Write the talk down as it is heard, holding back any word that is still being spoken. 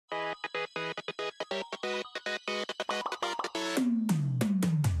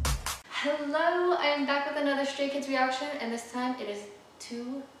I am back with another Stray Kids reaction, and this time it is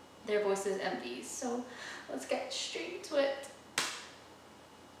to their Voices MVs. So let's get straight to it.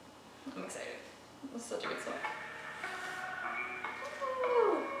 I'm excited. This is such a good song.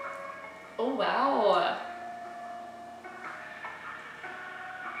 Oh wow.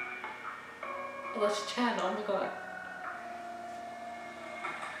 Oh, that's Chan. Oh my god.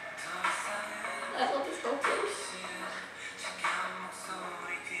 I love this vocals.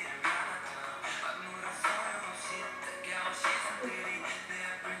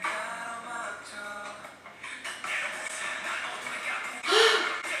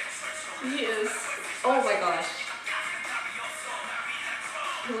 He is, oh my gosh.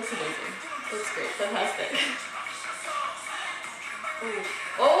 He looks amazing. Looks great, fantastic. Ooh.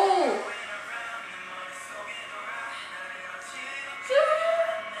 Oh!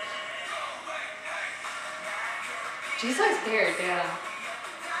 Jisung's hair, damn.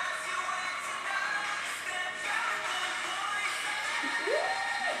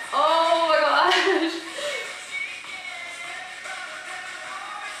 Oh my gosh!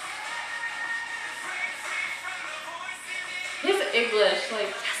 His English,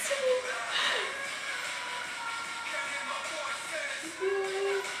 like,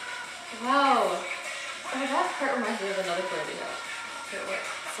 wow. Oh, that part reminds me of another part we have. Okay, what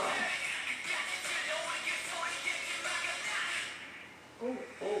song? Oh,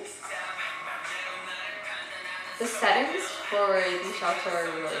 oh. The settings for these shots are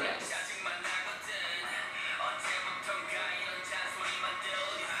really nice.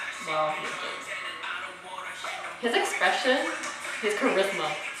 Wow, his expression, his charisma.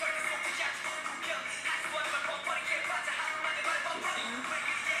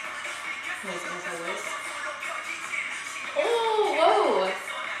 Amazing as always. Oh, whoa!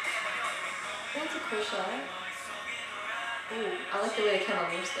 That's a cool shot. Ooh, I like the way the camera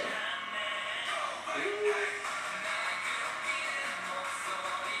moves there.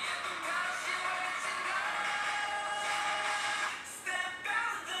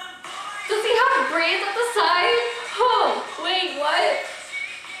 Does he have braids at the side? Oh, wait, what?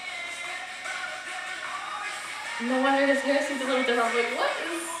 No wonder his hair seems a little different. I'm like, what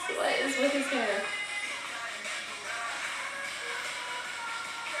is with his hair?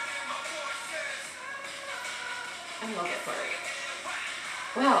 I love it for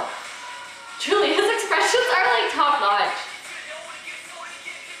it. Wow. Truly, his expressions are like top notch.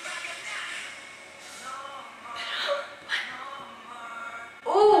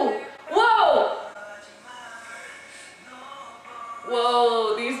 Oh, whoa!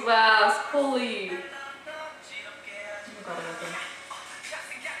 Whoa, these masks, holy. Oh my god, I love them.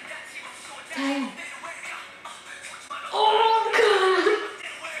 Dang. Oh god.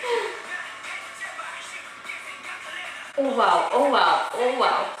 Oh wow, oh wow, oh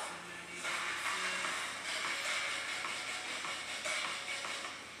wow.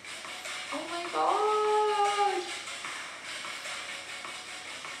 Oh my gosh.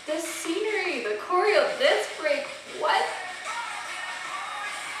 The scenery, the choreo, this break, what?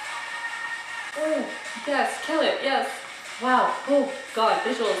 Oh, yes, kill it, yes. Wow, oh god,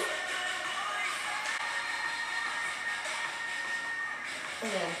 visuals. Oh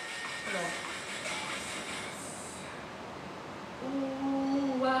man, oh man.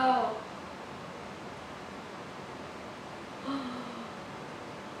 Ooh, wow.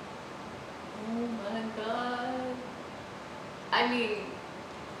 Oh my god. I mean,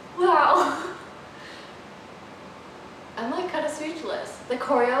 wow. I'm like kind of speechless. The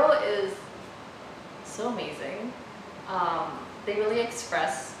choreo is so amazing. They really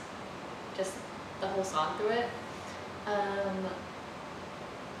express just the whole song through it.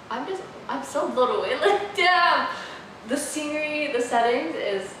 I'm so blown away. Like, damn! The scenery, the settings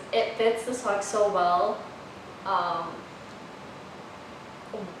it fits the song so well. I'm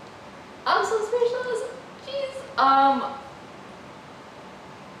so speechless. Jeez. I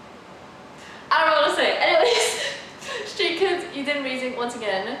don't know what to say. Anyways, Stray Kids, you did amazing once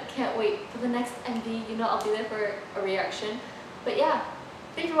again. Can't wait for the next MV. You know I'll be there for a reaction. But yeah,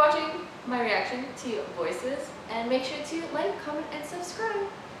 thank you for watching my reaction to Voices, and make sure to like, comment, and subscribe.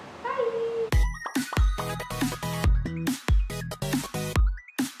 Bye!